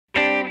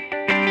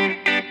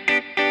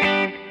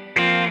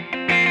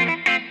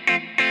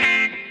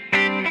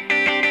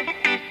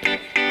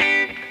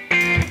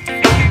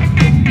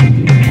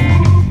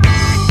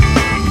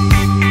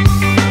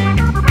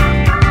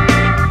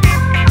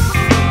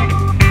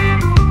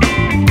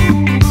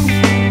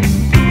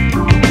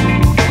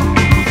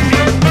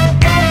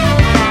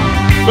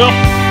Well,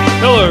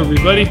 hello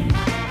everybody.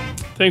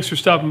 Thanks for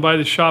stopping by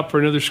the shop for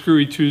another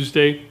Screwy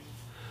Tuesday.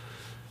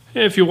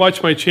 And if you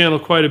watch my channel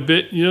quite a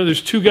bit, you know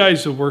there's two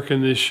guys that work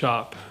in this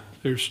shop.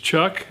 There's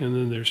Chuck and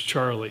then there's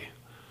Charlie.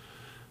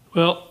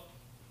 Well,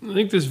 I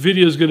think this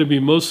video is going to be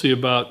mostly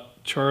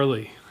about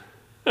Charlie.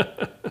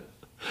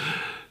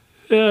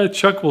 Yeah,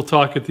 Chuck will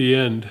talk at the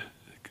end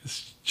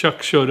because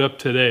Chuck showed up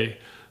today.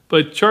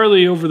 But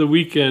Charlie over the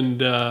weekend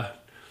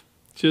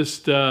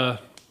just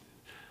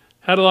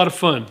had a lot of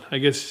fun, I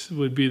guess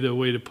would be the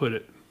way to put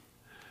it.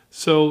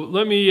 So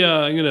let me,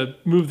 I'm going to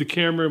move the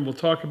camera and we'll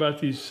talk about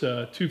these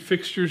two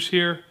fixtures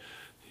here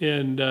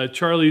and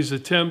Charlie's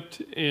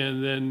attempt,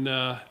 and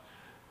then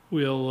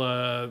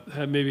we'll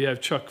maybe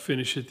have Chuck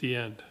finish at the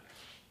end.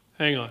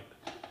 Hang on.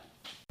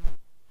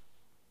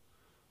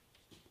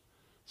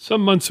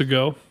 Some months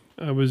ago,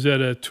 I was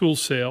at a tool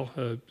sale.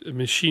 A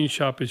machine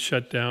shop had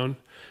shut down,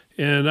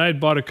 and I had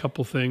bought a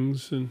couple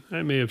things, and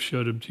I may have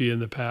showed them to you in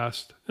the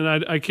past. And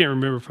I can't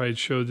remember if I had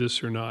showed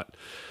this or not.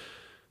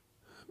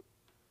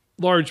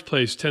 Large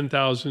place,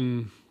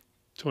 10,000,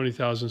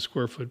 20,000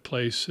 square foot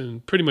place,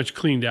 and pretty much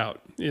cleaned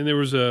out. And there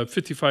was a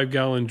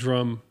 55-gallon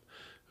drum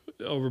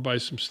over by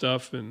some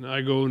stuff, and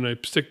I go and I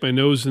stick my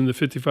nose in the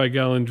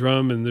 55-gallon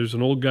drum, and there's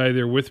an old guy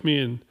there with me,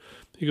 and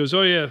he goes,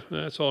 "Oh yeah,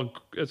 that's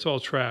all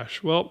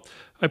trash." Well,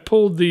 I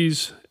pulled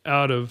these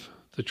out of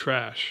the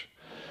trash,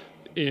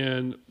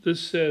 and this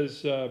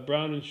says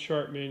Brown and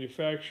Sharp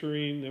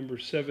Manufacturing, number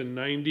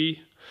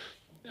 790.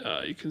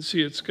 You can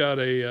see it's got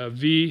a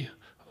V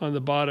on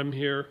the bottom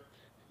here,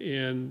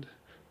 and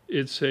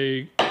it's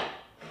a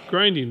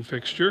grinding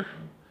fixture.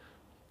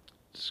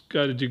 It's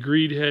got a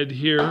degreed head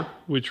here,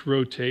 which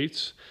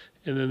rotates,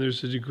 and then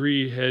there's a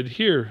degree head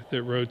here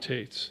that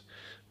rotates.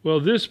 Well,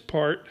 this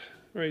part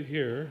right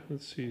here,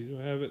 let's see, do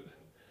I have it?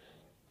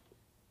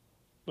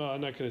 Well,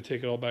 I'm not going to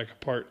take it all back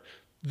apart.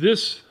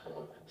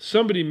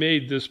 Somebody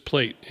made this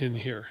plate in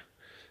here,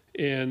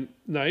 and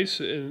nice,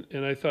 and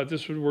I thought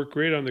this would work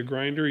great on the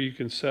grinder. You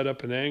can set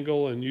up an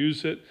angle and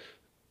use it.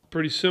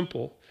 Pretty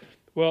simple.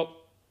 Well,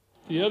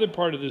 the other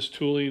part of this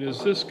tooling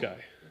is this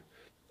guy.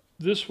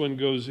 This one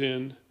goes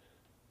in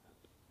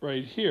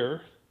right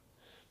here,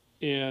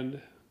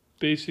 and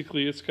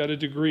basically it's got a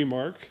degree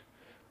mark,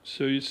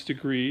 so it's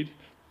degreed,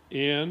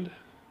 and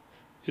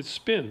it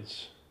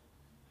spins.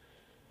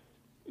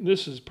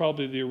 This is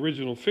probably the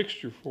original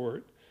fixture for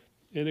it,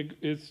 and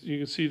you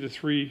can see the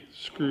 3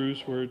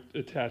 screws where it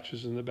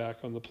attaches in the back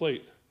on the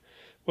plate.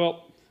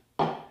 Well,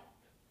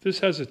 this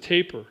has a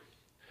taper,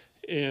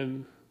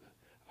 and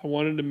I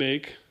wanted to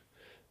make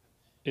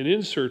an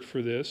insert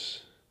for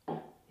this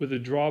with a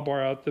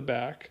drawbar out the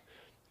back,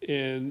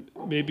 and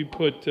maybe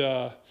put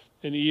an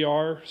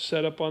ER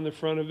setup on the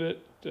front of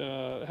it.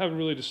 I haven't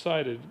really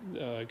decided.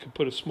 I could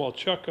put a small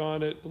chuck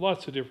on it,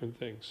 lots of different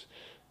things.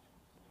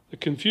 The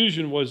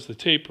confusion was the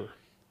taper.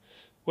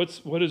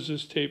 What is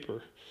this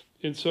taper?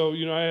 And so,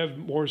 you know, I have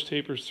Morse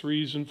tapers,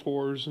 3s and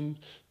 4s, and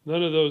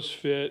none of those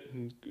fit,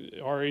 and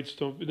R8s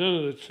don't, none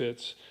of it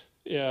fits.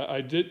 Yeah,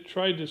 I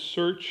tried to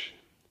search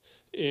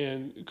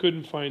and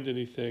couldn't find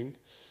anything.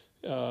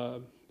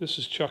 This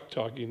is Chuck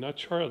talking, not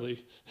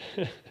Charlie.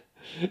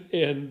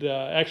 And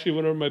actually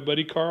went over to my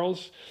buddy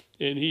Carl's,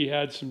 and he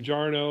had some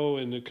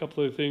Jarno and a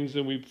couple of things,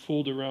 and we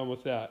fooled around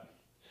with that.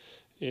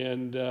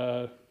 And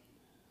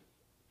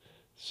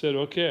said,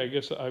 okay, I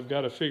guess I've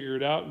got to figure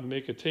it out and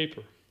make a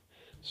taper.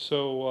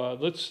 So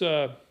let's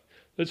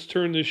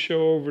turn this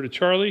show over to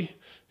Charlie,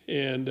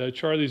 and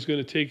Charlie's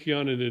going to take you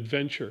on an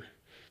adventure.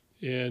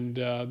 And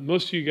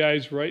most of you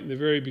guys right in the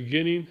very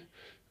beginning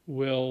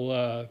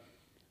will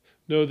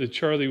know that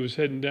Charlie was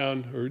heading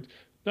down, or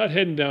not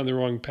heading down the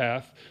wrong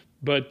path,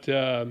 but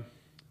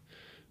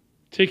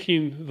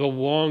taking the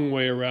long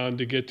way around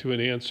to get to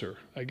an answer,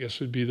 I guess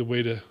would be the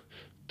way to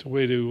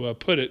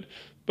put it.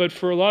 But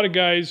for a lot of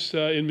guys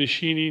in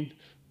machining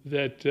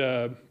that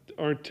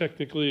aren't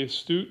technically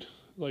astute,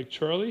 like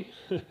Charlie,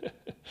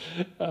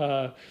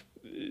 the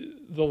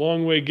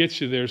long way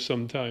gets you there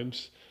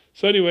sometimes.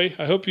 So anyway,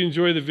 I hope you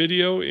enjoy the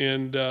video,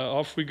 and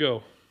off we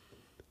go.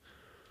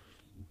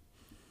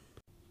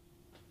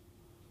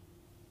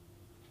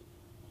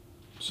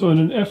 So in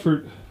an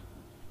effort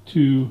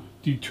to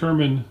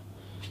determine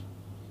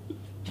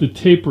the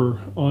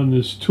taper on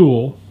this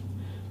tool,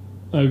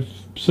 I've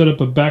set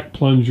up a back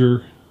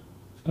plunger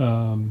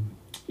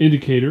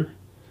indicator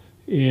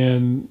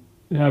and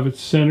have it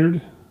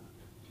centered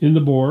in the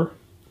bore.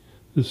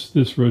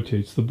 This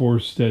rotates. The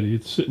bore's steady.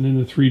 It's sitting in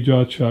the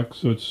 3-jaw chuck,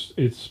 so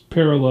it's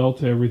parallel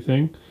to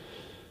everything.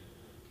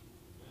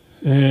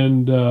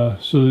 And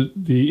so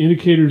the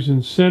indicator's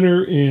in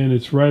center, and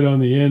it's right on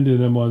the end,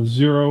 and I'm on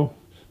 0.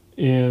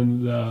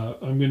 And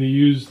I'm going to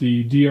use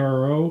the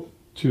DRO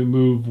to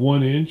move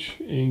 1 inch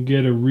and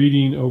get a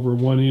reading over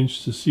 1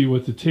 inch to see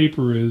what the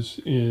taper is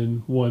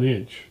in 1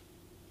 inch.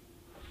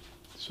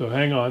 So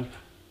hang on.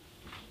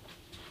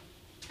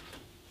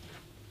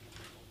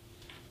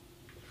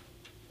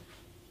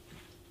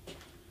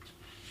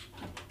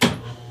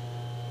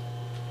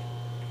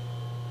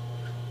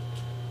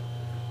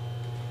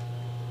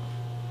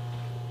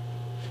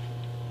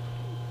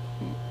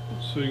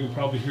 so you can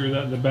probably hear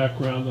that in the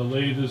background. The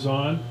lathe is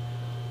on,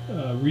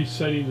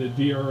 resetting the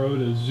DRO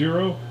to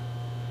 0,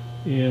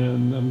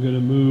 and I'm going to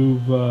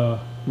move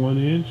 1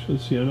 inch.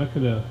 Let's see, I'm not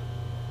going to,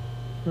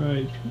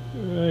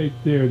 right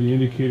there, the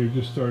indicator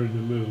just started to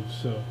move.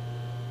 So,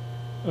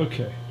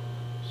 okay,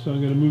 so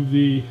I'm going to move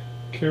the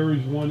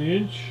carriage 1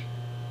 inch.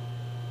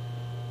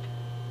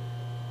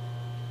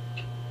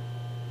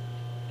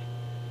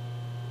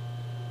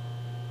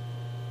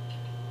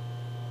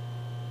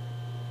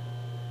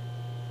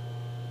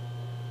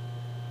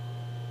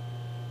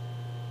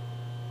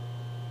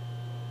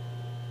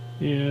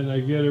 And I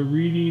get a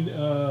reading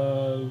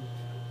of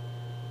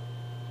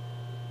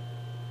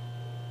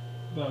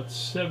about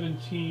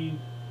 17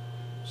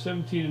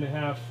 and a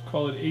half,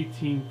 call it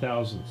 18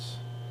 thousandths.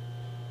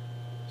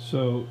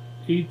 So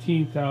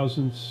 18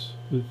 thousandths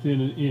within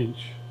an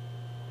inch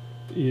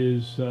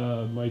is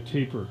my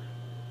taper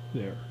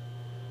there.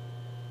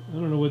 I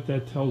don't know what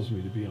that tells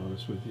me, to be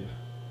honest with you.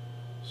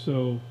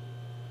 So,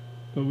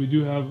 but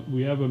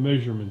we have a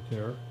measurement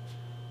there.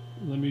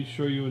 Let me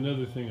show you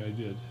another thing I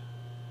did.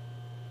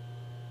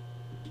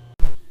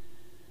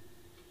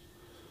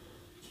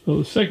 Well,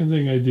 the second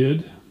thing I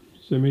did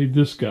is I made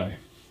this guy,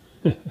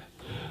 a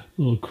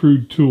little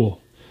crude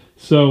tool.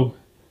 So,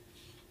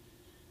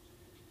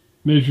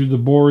 measured the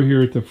bore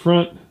here at the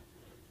front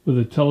with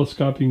a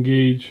telescoping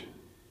gauge.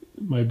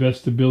 My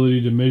best ability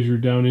to measure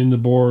down in the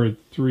bore at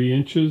 3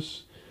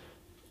 inches.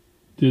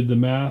 Did the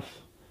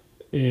math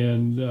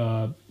and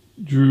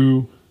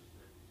drew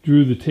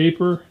the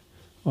taper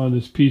on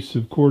this piece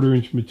of 1/4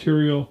 inch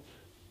material.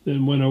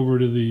 Then went over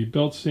to the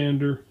belt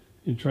sander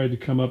and tried to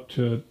come up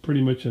to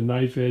pretty much a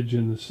knife edge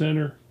in the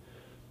center.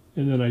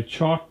 And then I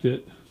chalked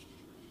the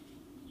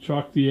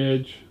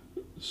edge,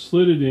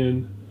 slid it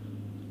in,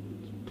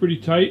 pretty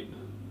tight,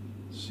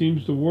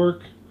 seems to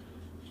work,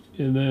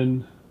 and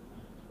then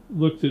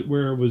looked at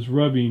where it was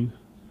rubbing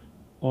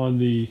on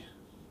the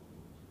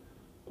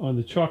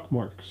chalk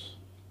marks.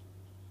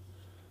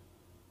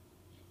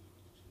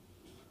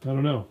 I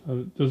don't know,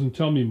 it doesn't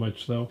tell me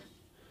much though.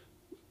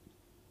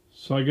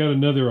 So I got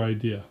another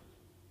idea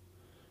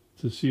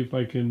to see if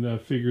I can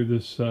figure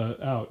this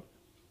out.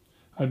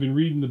 I've been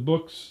reading the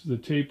books, the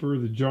taper,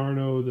 the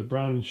Jarno, the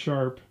Brown and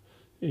Sharp,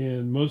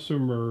 and most of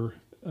them are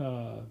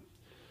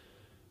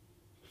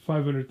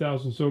 500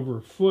 thousandths over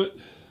a foot.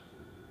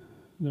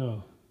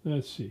 No,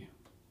 let's see.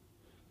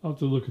 I'll have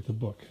to look at the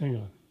book. Hang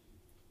on.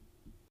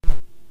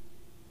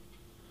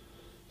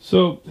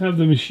 So, have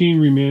the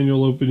machinery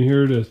manual open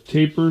here to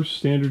tapers,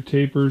 standard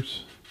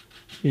tapers,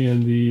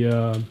 and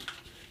the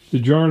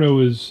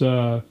Jarno is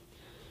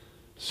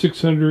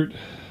 600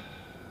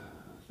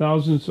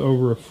 thousandths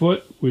over a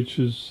foot, which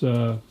is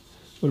what,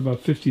 about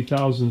 50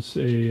 thousandths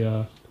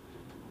an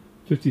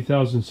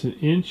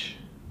inch.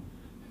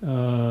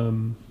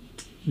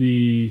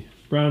 The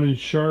Brown and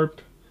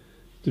Sharp,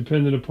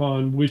 dependent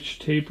upon which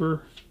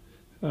taper,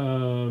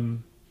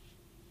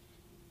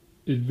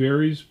 it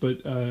varies,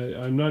 but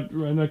I'm not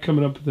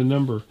coming up with a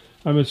number.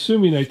 I'm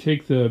assuming I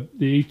take the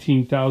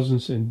 18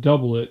 thousandths and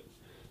double it,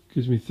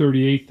 gives me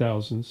 38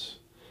 thousandths.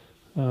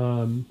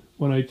 When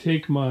I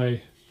take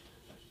 38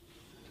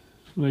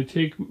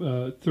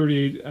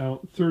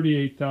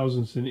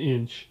 thousandths an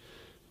inch,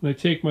 when I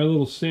take my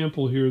little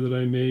sample here that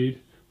I made,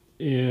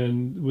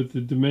 and with the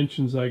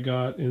dimensions I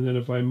got, and then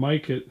if I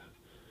mic it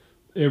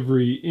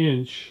every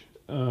inch,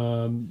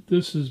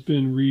 this has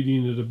been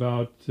reading at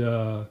about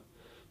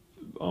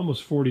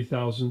almost 40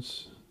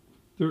 thousandths,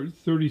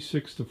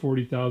 36 to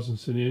 40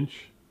 thousandths an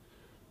inch.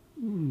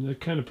 That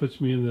kind of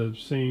puts me in the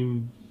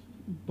same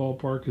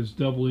ballpark as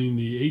doubling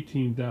the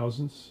 18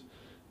 thousandths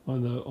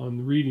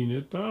on reading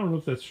it, but I don't know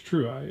if that's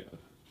true.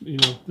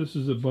 This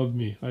is above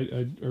me.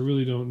 I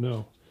really don't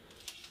know.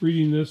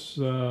 Reading this,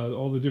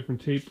 all the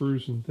different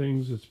tapers and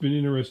things, it's been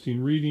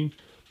interesting reading,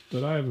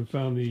 but I haven't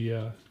found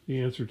the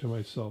answer to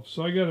myself.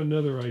 So I got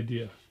another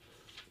idea,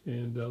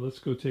 and let's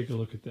go take a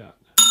look at that.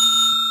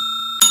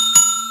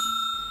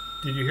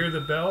 Did you hear the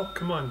bell?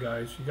 Come on,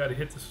 guys, you got to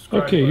hit the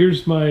subscribe button.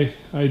 Here's my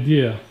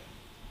idea.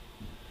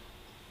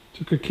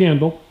 Took a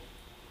candle,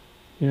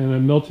 and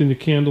I'm melting the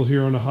candle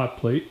here on a hot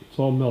plate. It's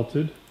all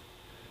melted.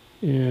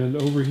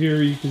 And over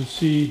here you can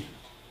see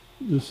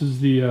this is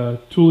the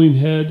tooling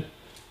head.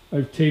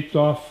 I've taped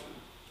off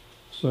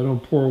so I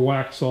don't pour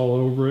wax all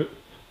over it.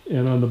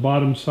 And on the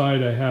bottom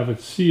side I have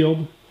it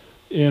sealed.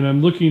 And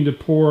I'm looking to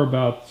pour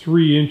about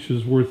 3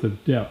 inches worth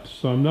of depth.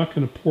 So I'm not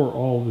going to pour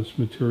all this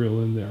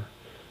material in there.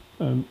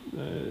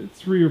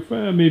 3 or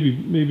 5, maybe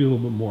a little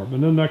bit more.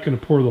 But I'm not going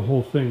to pour the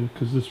whole thing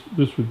because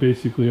this would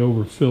basically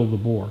overfill the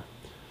bore.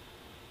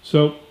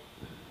 So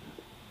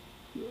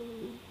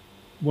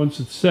once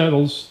it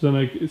settles,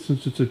 then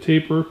since it's a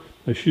taper,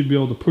 I should be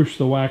able to push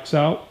the wax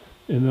out,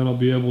 and then I'll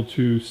be able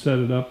to set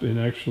it up and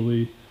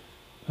actually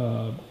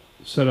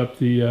set up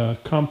the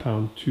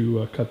compound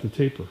to cut the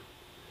taper.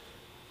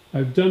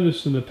 I've done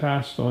this in the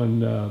past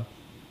on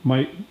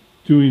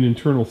doing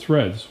internal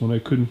threads. When I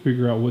couldn't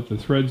figure out what the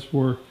threads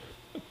were,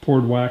 I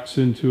poured wax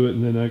into it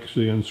and then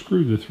actually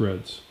unscrewed the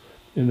threads,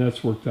 and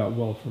that's worked out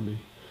well for me.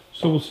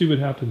 So we'll see what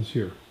happens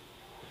here.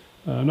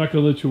 I'm not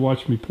going to let you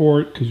watch me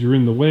pour it because you're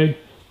in the way.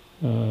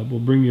 We'll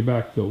bring you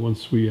back though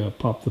once we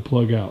pop the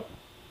plug out.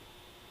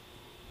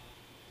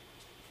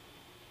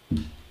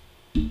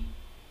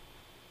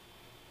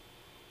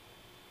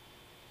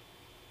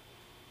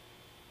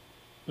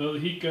 Well, the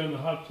heat gun, the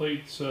hot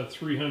plate's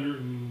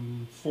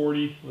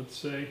 340, let's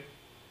say.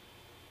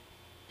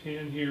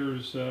 Pan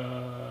here's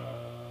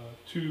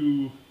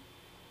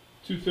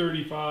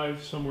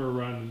 235, somewhere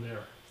around in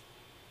there.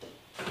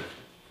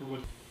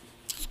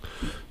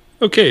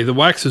 Okay, the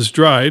wax is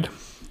dried,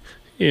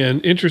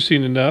 and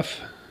interesting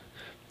enough,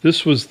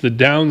 this was the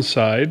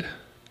downside,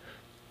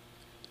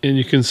 and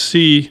you can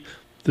see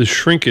the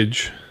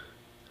shrinkage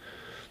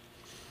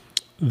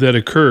that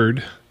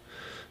occurred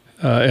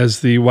as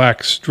the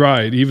wax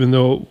dried, even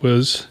though it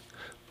was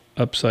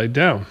upside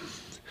down.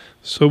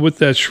 So with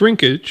that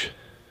shrinkage,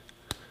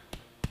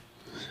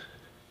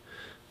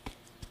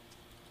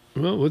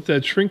 there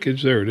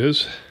it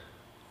is.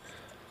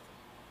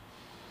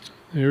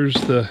 There's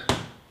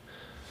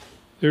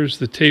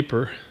the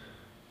taper.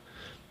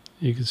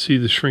 You can see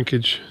the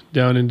shrinkage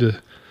down into,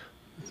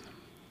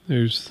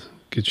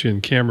 get you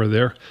in camera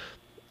there.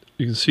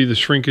 You can see the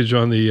shrinkage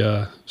on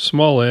the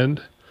small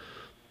end,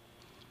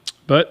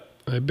 but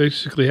I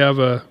basically have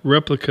a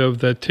replica of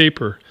that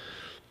taper.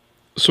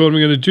 So what I'm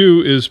going to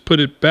do is put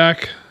it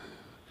back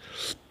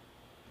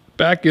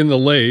in the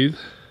lathe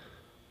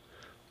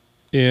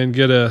and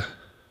get a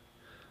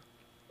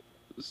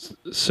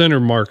center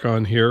mark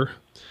on here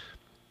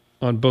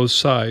on both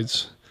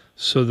sides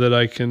so that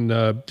I can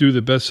do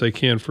the best I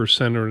can for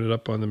centering it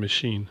up on the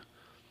machine.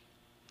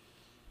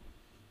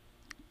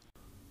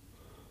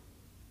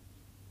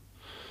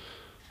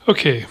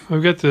 Okay,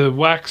 I've got the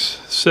wax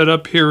set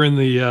up here in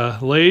the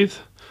lathe.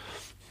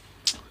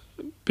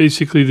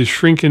 Basically the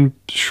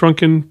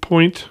shrunken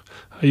point,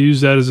 I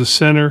use that as a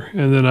center,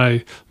 and then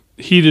I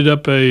heated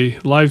up a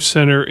live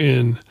center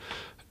and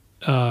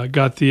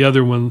got the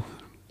other one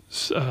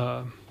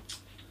centered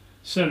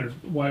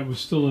while it was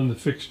still in the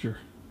fixture.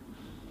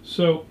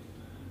 So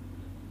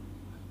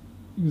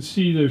you can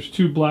see there's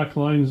two black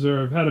lines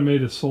there. I've had to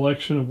make a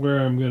selection of where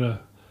I'm going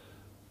to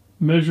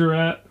measure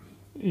at,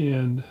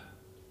 and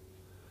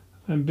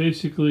I'm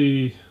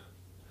basically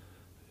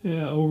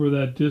over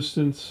that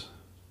distance,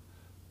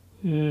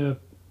 4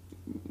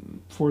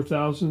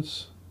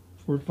 thousandths,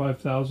 4 to 5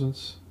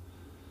 thousandths.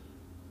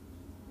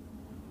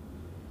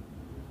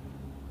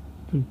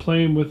 Been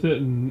playing with it,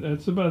 and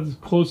that's about as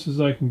close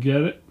as I can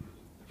get it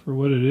for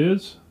what it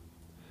is.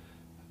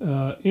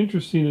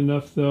 Interesting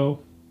enough though,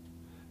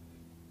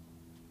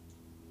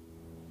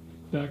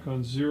 back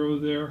on 0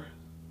 there,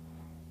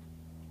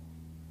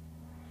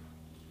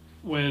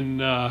 when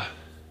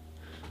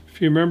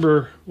if you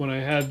remember when I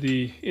had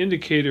the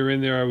indicator in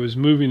there, I was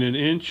moving an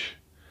inch,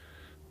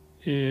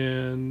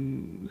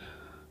 and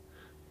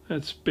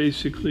that's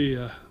basically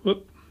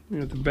whoop, I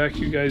have to back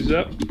you guys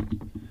up.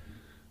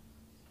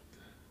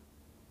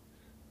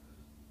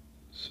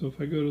 So if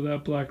I go to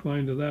that black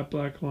line to that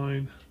black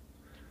line,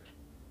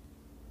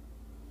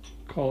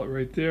 call it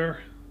right there,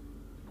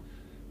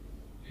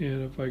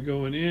 and if I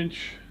go an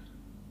inch,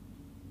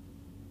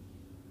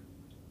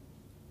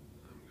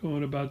 I'm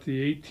going about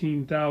the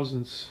 18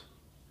 thousandths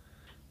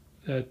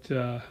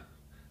that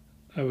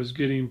I was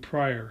getting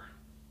prior.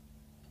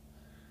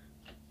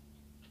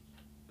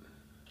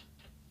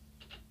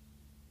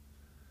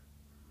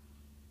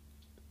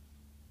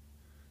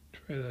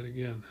 Try that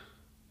again.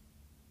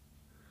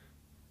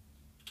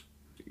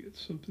 Get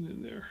something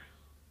in there.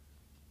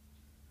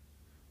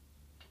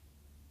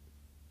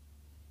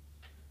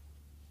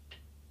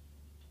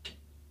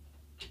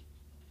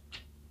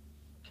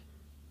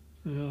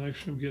 Well,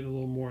 actually, I'm getting a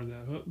little more than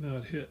that. Oh, now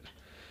it hit.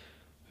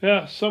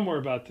 Yeah, somewhere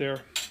about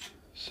there.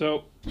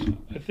 So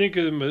I think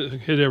I'm going to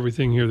hit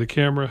everything here, the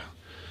camera.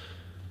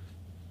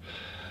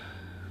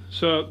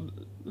 So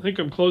I think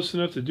I'm close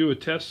enough to do a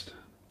test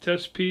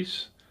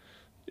piece,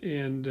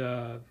 and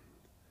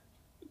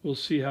we'll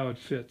see how it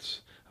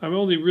fits. I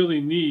only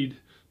really need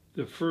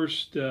the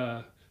first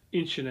 1.5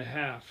 inches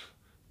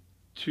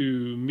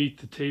to meet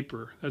the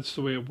taper. That's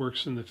the way it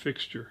works in the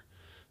fixture.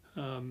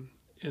 And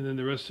then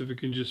the rest of it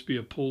can just be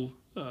a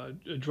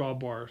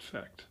drawbar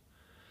effect.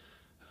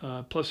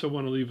 Plus I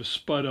want to leave a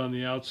spud on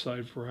the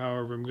outside for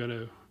however I'm going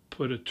to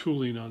put a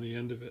tooling on the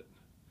end of it.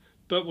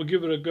 But we'll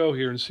give it a go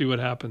here and see what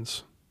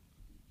happens.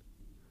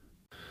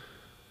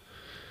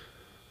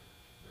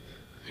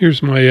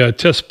 Here's my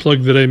test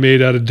plug that I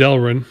made out of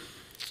Delrin.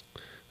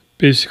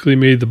 Basically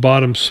made the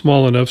bottom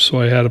small enough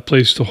so I had a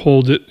place to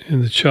hold it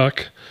in the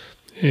chuck,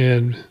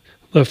 and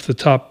left the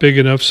top big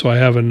enough so I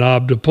have a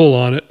knob to pull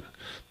on it,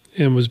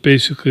 and was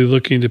basically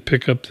looking to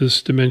pick up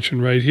this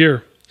dimension right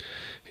here.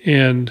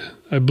 And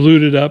I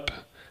blued it up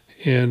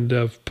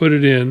and put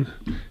it in,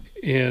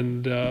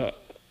 and I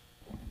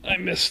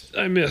missed.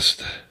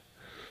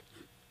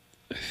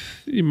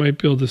 You might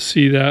be able to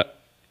see that.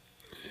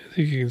 I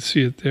think you can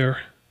see it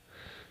there.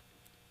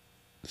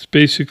 It's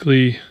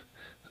basically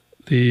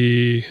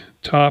the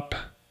top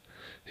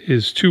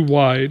is too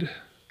wide.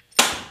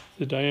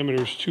 The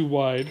diameter is too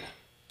wide,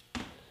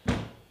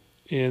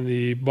 and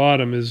the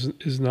bottom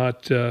is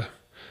not we're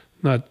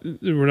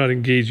not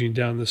engaging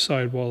down the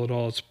sidewall at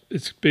all.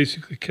 It's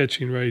basically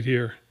catching right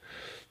here.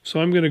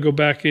 So I'm going to go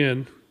back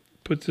in,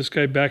 put this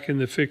guy back in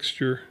the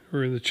fixture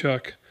or in the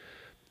chuck,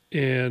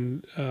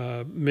 and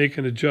make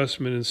an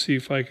adjustment and see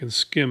if I can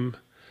skim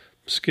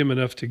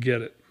enough to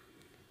get it.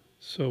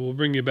 So we'll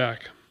bring you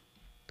back.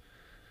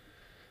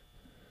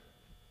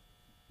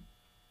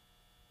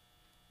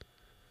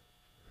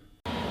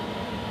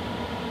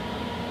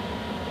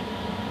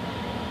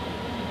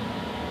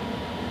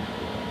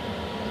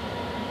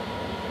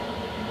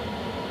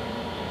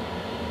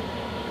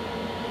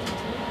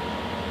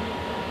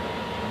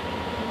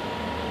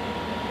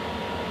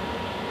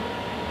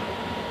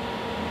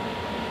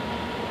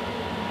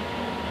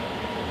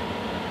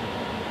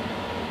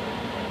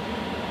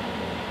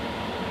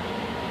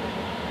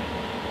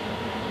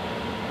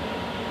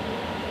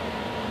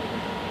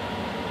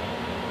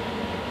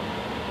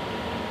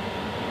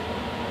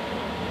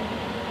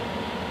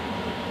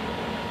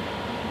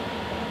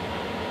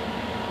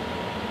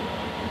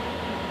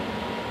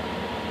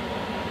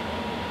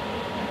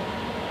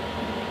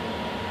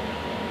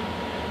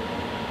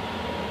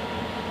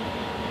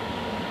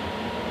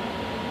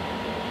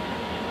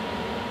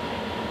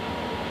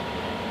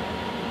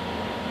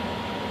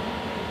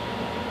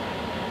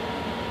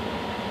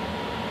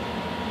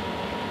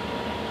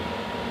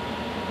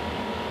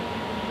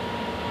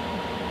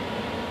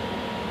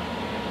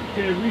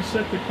 Okay,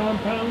 reset the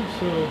compound,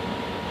 so we'll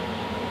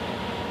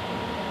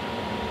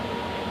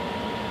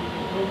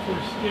go for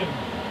a skim.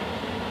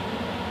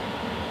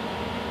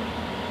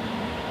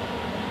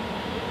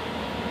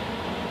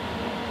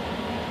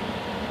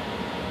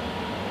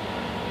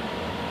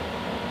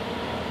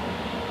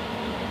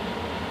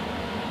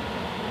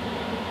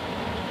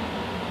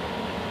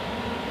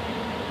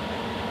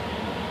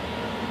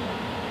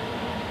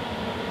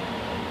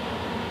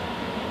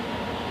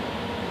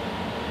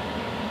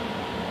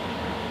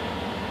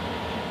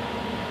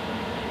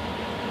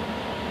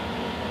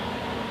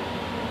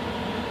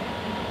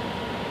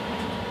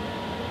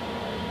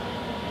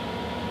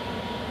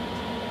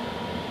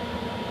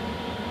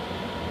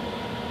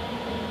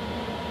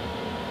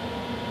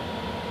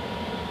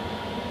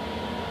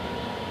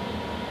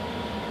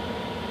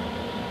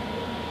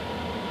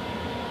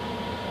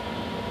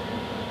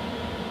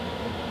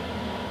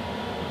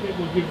 Okay,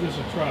 we'll give this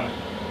a try.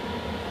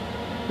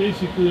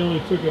 Basically only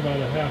took about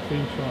a ½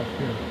 inch off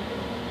here.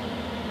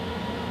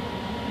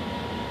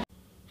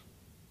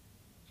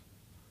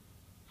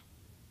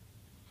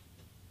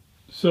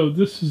 So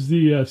this is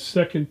the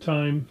second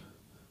time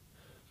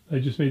I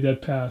just made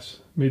that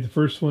pass. Made the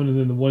first one and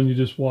then the one you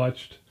just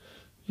watched.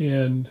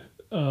 And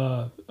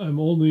I'm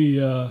only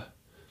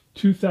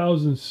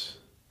 2/1000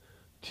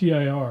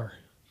 TIR,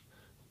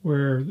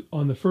 where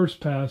on the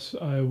first pass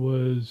I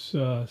was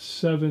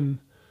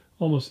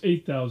almost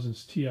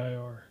 8/1000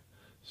 TIR.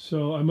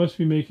 So I must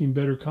be making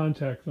better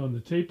contact on the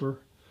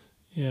taper,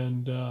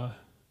 and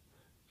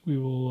we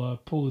will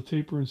pull the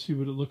taper and see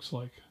what it looks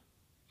like.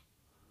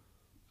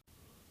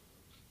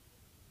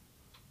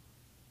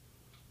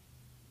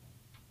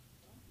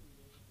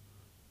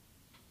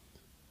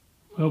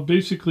 Well,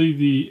 basically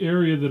the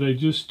area that I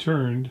just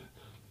turned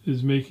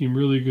is making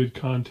really good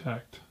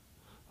contact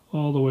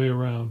all the way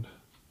around,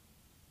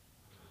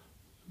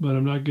 but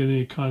I'm not getting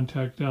any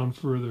contact down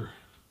further.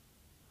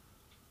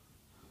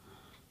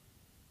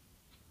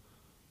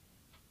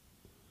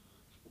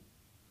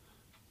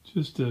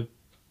 Just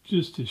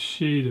a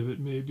shade of it,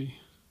 maybe.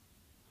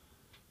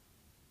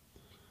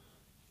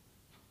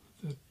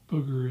 That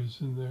booger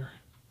is in there.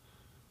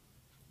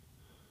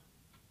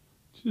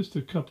 Just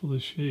a couple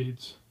of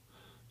shades.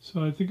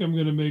 So I think I'm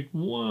going to make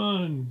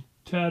one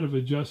tad of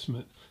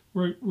adjustment.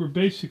 We're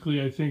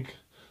basically, I think,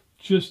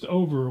 just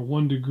over a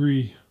 1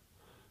 degree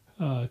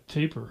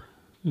taper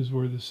is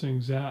where this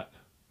thing's at.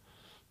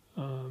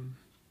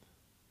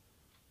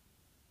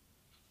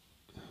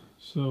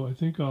 So I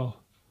think I'll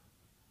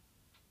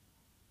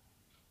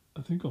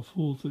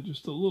fool with it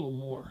just a little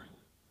more.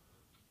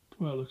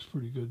 Well, it looks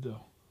pretty good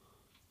though.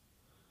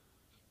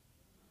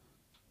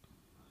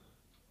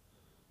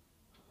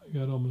 I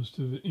got almost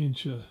an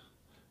inch of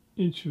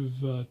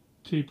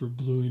taper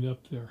bluing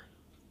up there.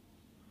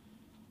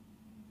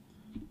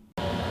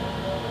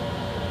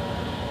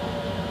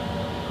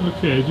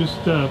 Okay, just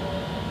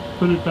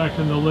put it back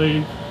in the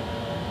lathe,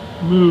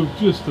 move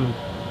just a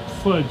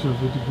fudge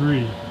of a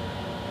degree,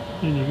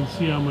 and you can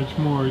see how much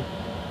more it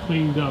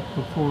cleaned up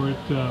before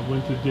it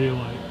went to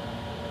daylight.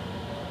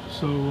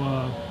 So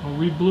I'll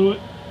re-blue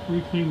it,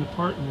 re-clean the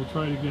part, and we'll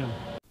try it again.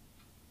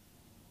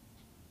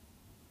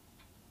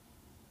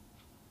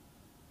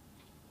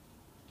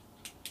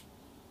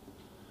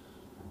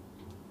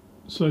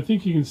 So I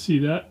think you can see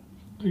that.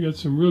 I got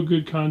some real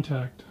good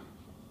contact.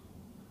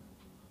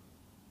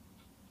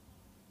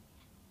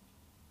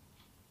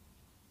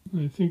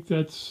 I think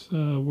that's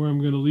where I'm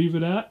going to leave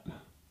it at,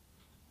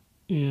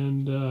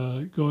 and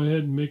go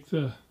ahead and make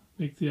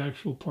the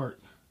actual part.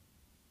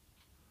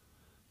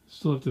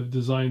 Still have to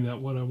design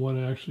that what I want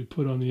to actually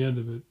put on the end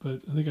of it,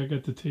 but I think I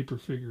got the taper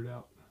figured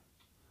out.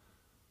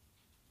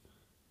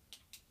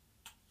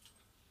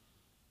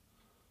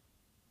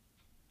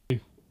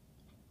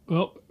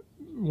 Well,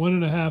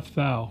 1.5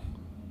 thou.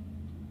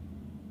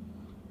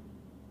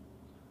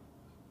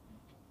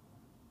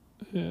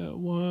 Yeah,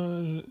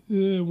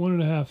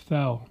 1.5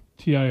 thou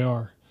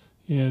TIR,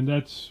 and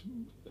that's,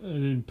 I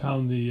didn't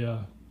pound the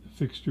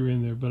fixture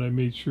in there, but I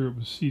made sure it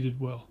was seated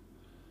well.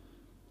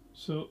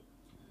 So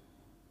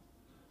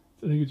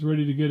I think it's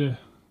ready to get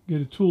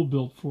a tool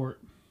built for it.